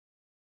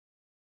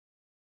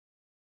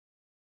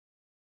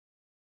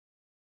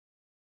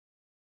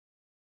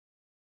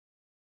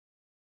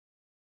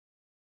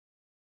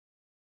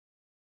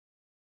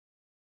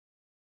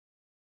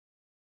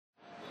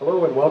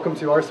Hello and welcome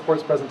to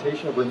RSUPPORT's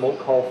presentation of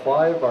RemoteCall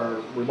 5,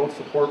 our remote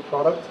support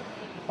product.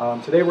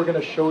 Today we're going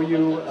to show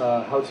you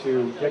how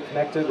to get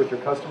connected with your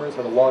customers,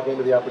 how to log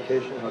into the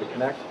application, how to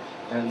connect,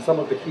 and some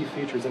of the key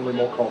features in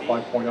RemoteCall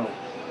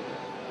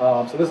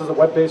 5.0. So this is a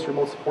web-based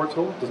remote support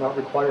tool. It does not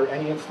require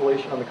any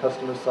installation on the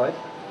customer's side,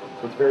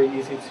 so it's very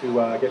easy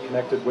to get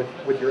connected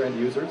with your end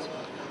users.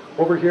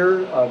 Over here,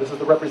 this is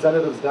the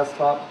representative's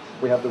desktop.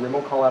 We have the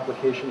RemoteCall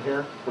application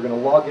here. We're going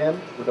to log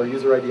in with our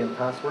user ID and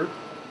password,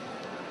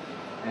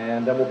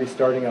 and then we'll be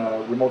starting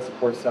a remote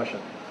support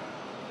session.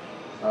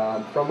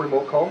 From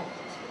RemoteCall,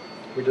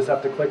 we just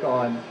have to click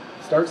on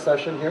Start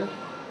Session here,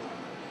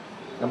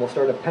 and we'll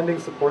start a pending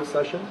support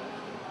session.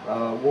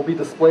 We'll be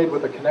displayed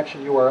with a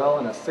connection URL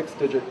and a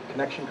 6-digit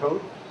connection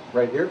code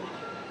right here,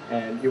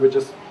 and you would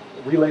just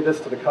relay this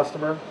to the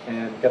customer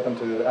and get them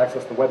to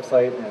access the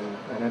website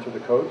and enter the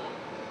code.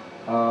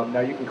 Now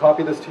you can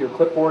copy this to your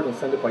clipboard and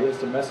send it by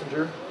instant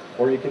messenger,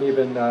 or you can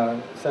even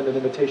send an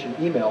invitation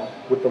email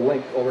with the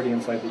link already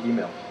inside the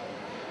email.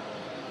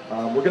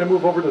 We're going to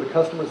move over to the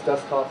customer's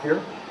desktop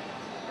here.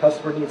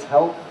 Customer needs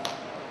help.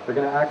 They're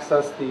going to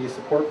access the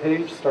support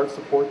page,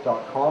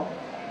 startsupport.com.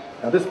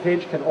 Now this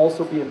page can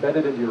also be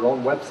embedded into your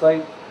own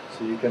website,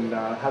 so you can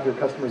have your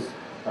customers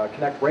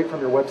connect right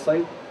from your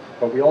website,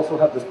 but we also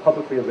have this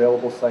publicly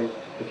available site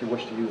if you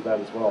wish to use that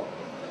as well.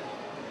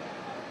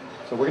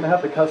 So we're going to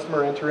have the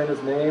customer enter in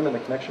his name and the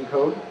connection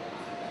code.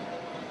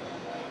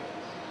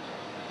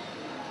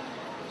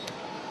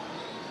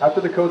 After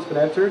the code's been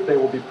entered, they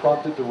will be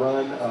prompted to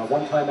run a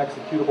one-time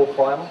executable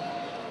file,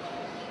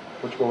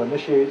 which will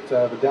initiate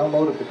the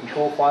download of the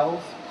control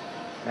files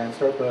and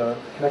start the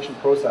connection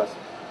process.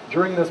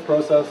 During this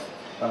process,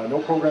 no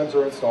programs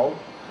are installed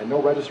and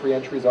no registry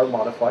entries are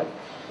modified.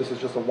 This is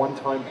just a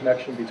one-time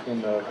connection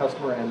between the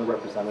customer and the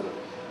representative.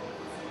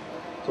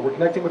 So we're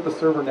connecting with the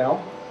server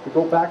now. We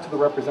go back to the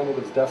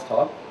representative's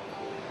desktop.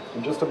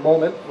 In just a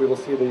moment, we will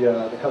see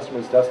the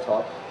customer's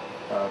desktop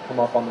come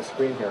up on the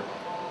screen here.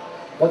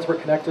 Once we're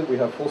connected, we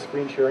have full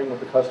screen sharing with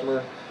the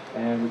customer,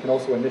 and we can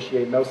also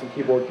initiate mouse and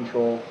keyboard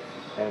control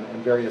and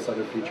various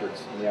other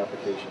features in the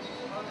application.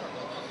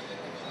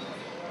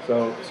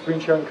 So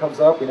screen sharing comes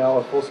up. We now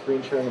have full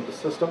screen sharing of the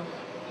system.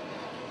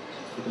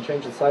 You can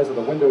change the size of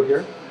the window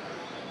here,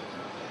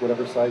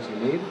 whatever size you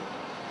need.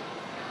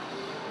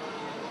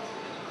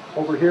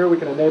 Over here, we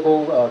can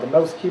enable the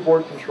mouse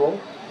keyboard control.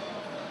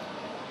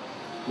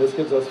 This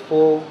gives us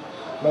full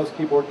mouse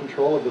keyboard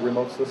control of the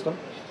remote system,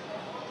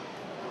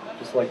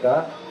 just like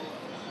that.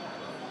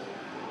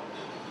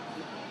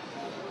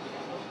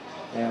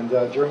 And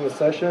during the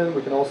session,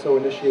 we can also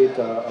initiate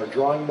our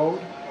drawing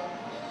mode,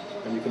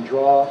 and you can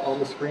draw on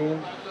the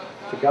screen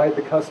to guide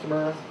the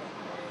customer,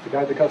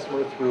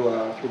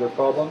 through their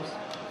problems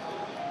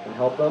and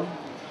help them.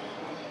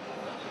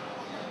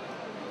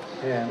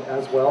 And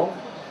as well,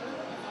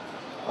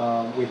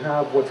 we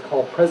have what's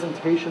called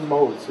presentation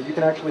mode. So you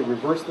can actually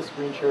reverse the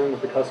screen sharing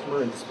with the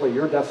customer and display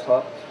your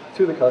desktop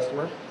to the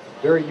customer.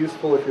 Very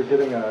useful if you're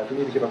if you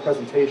need to give a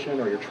presentation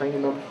or you're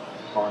training them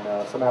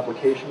on some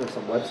application or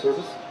some web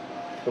service.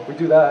 So if we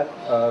do that,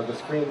 the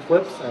screen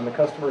flips and the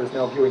customer is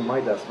now viewing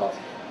my desktop.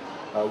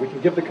 We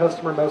can give the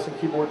customer mouse and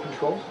keyboard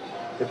control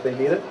if they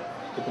need it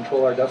to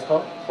control our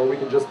desktop, or we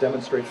can just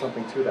demonstrate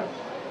something to them.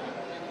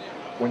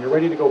 When you're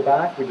ready to go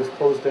back, we just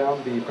close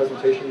down the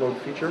presentation mode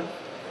feature,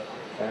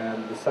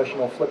 and the session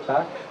will flip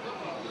back,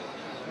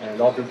 and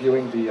I'll be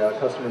viewing the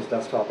customer's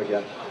desktop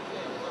again.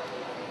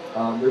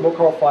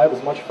 RemoteCall 5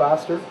 is much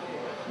faster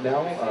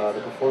now.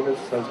 The performance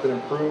has been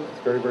improved. It's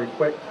very, very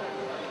quick.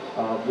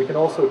 We can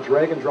also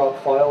drag and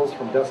drop files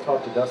from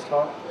desktop to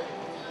desktop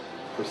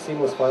for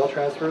seamless file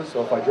transfers.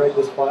 So if I drag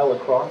this file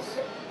across,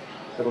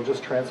 it'll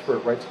just transfer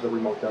it right to the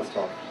remote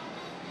desktop.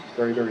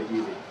 Very, very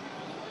easy.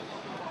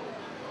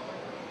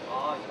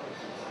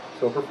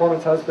 So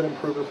performance has been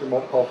improved with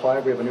RemoteCall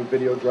 5. We have a new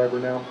video driver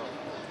now,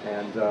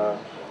 and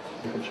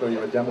we can show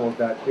you a demo of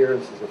that here.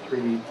 This is a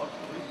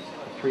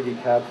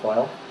 3D CAD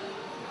file.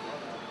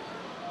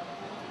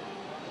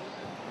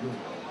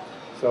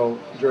 So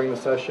during the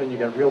session, you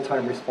get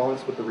real-time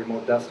response with the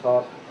remote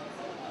desktop.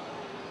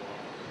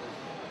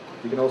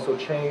 You can also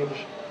change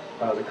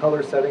the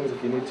color settings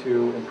if you need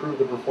to improve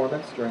the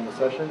performance during the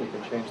session. You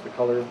can change the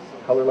color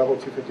level,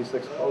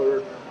 256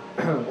 color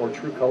or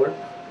true color.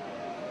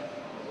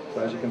 So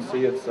as you can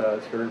see, it's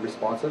very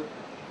responsive.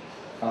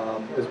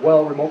 As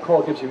well,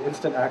 RemoteCall gives you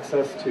instant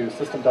access to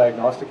system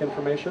diagnostic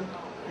information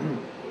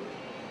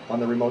on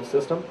the remote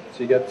system.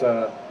 So you get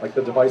like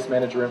the device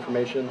manager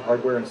information,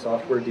 hardware and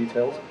software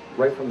details,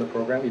 right from the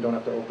program. You don't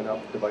have to open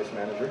up the device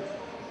manager.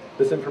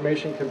 This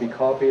information can be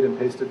copied and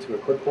pasted to a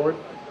clipboard,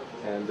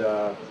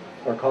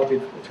 or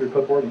copied to a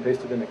clipboard and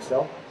pasted in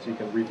Excel, so you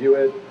can review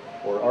it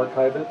or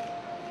archive it.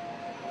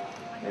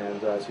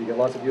 And so you get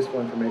lots of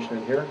useful information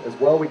in here. As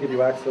well, we give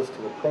you access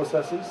to the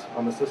processes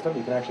on the system.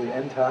 You can actually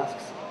end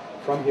tasks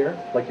from here,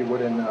 like you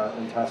would in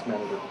Task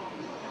Manager.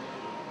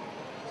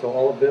 So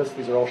all of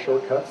these are all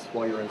shortcuts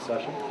while you're in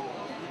session.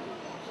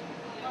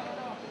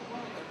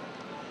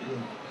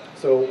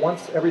 So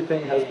once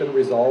everything has been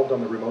resolved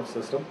on the remote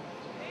system,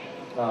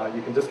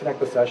 you can disconnect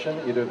the session.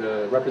 Either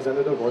the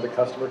representative or the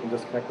customer can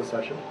disconnect the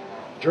session.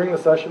 During the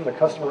session, the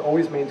customer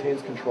always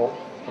maintains control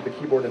of the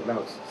keyboard and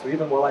mouse. So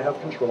even while I have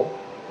control,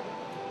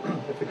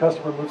 if the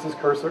customer moves his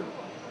cursor,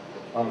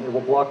 it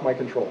will block my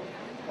control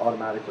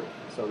automatically.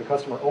 So the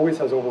customer always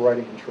has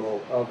overriding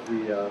control of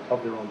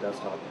their own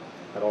desktop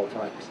at all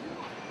times.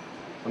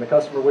 When the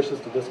customer wishes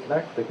to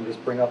disconnect, they can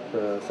just bring up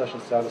the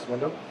session status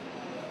window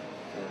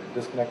and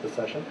disconnect the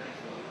session.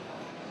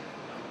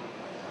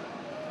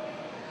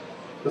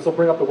 This will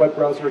bring up the web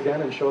browser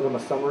again and show them a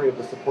summary of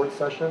the support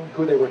session,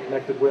 who they were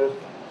connected with,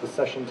 the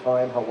session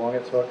time, how long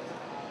it took,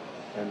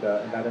 and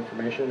that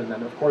information. And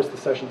then, of course, the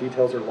session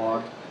details are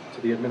logged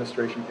to the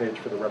administration page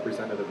for the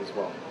representative as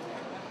well.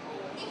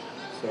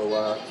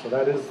 So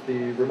that is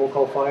the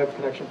RemoteCall 5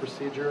 connection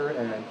procedure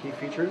and key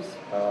features.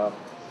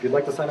 If you'd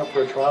like to sign up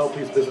for a trial,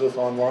 please visit us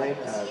online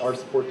at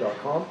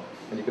rsupport.com,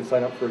 and you can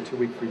sign up for a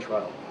 2-week free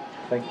trial.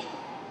 Thank you.